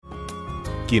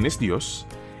¿Quién es Dios?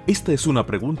 Esta es una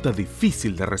pregunta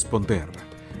difícil de responder.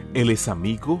 Él es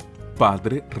amigo,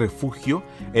 padre, refugio,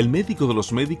 el médico de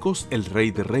los médicos, el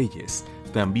rey de reyes.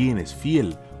 También es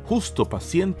fiel, justo,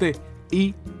 paciente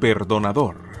y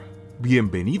perdonador.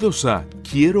 Bienvenidos a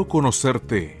Quiero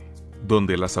Conocerte,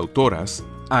 donde las autoras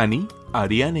Annie,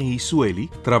 Ariane y Sueli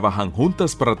trabajan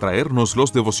juntas para traernos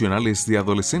los devocionales de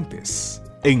adolescentes.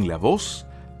 En la voz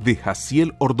de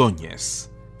Jaciel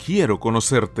Ordóñez. Quiero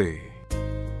conocerte.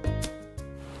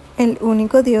 El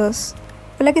único Dios.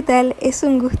 Hola, ¿qué tal? Es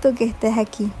un gusto que estés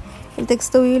aquí. El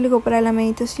texto bíblico para la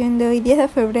meditación de hoy, 10 de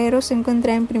febrero, se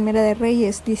encuentra en Primera de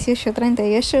Reyes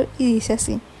 18:38 y dice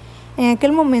así: En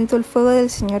aquel momento el fuego del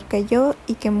Señor cayó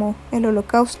y quemó el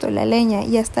holocausto, la leña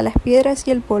y hasta las piedras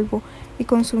y el polvo, y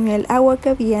consumió el agua que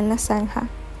había en la zanja.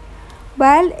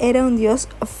 Baal era un dios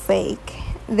fake,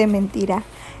 de mentira.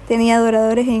 Tenía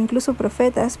adoradores e incluso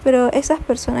profetas, pero esas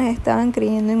personas estaban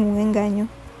creyendo en un engaño.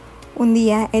 Un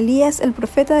día, Elías, el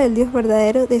profeta del Dios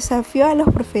verdadero, desafió a los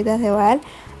profetas de Baal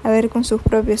a ver con sus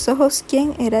propios ojos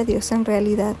quién era Dios en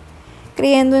realidad.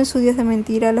 Creyendo en su Dios de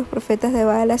mentira, los profetas de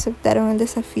Baal aceptaron el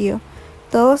desafío.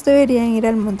 Todos deberían ir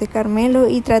al Monte Carmelo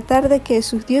y tratar de que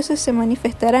sus dioses se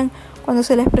manifestaran cuando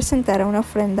se les presentara una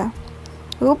ofrenda.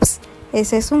 Ups,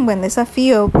 ese es un buen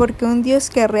desafío, porque un Dios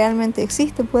que realmente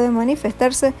existe puede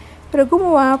manifestarse, pero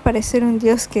 ¿cómo va a aparecer un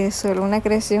Dios que es solo una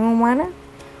creación humana?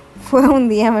 Fue un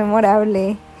día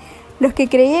memorable. Los que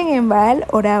creían en Baal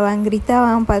oraban,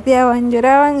 gritaban, pateaban,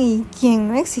 lloraban y quien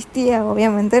no existía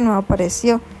obviamente no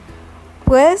apareció.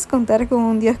 ¿Puedes contar con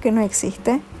un Dios que no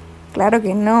existe? Claro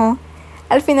que no.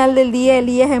 Al final del día,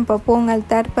 Elías empapó un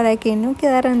altar para que no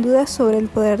quedaran dudas sobre el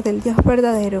poder del Dios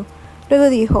verdadero.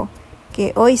 Luego dijo: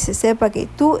 que hoy se sepa que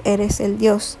tú eres el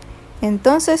Dios.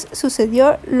 Entonces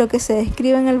sucedió lo que se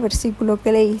describe en el versículo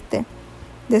que leíste.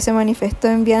 Dios se manifestó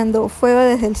enviando fuego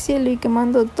desde el cielo y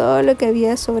quemando todo lo que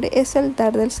había sobre ese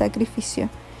altar del sacrificio.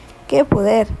 ¡Qué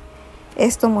poder!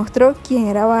 Esto mostró quién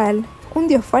era Baal, un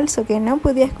dios falso que no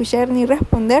podía escuchar ni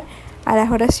responder a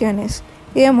las oraciones,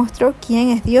 y demostró quién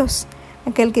es Dios,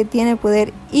 aquel que tiene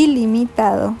poder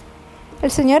ilimitado.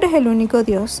 El Señor es el único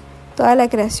Dios. Toda la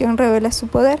creación revela su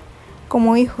poder.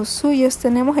 Como hijos suyos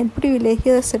tenemos el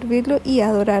privilegio de servirlo y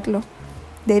adorarlo.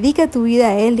 Dedica tu vida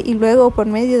a Él y luego por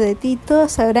medio de ti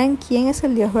todos sabrán quién es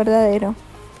el Dios verdadero.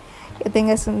 Que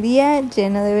tengas un día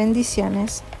lleno de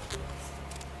bendiciones.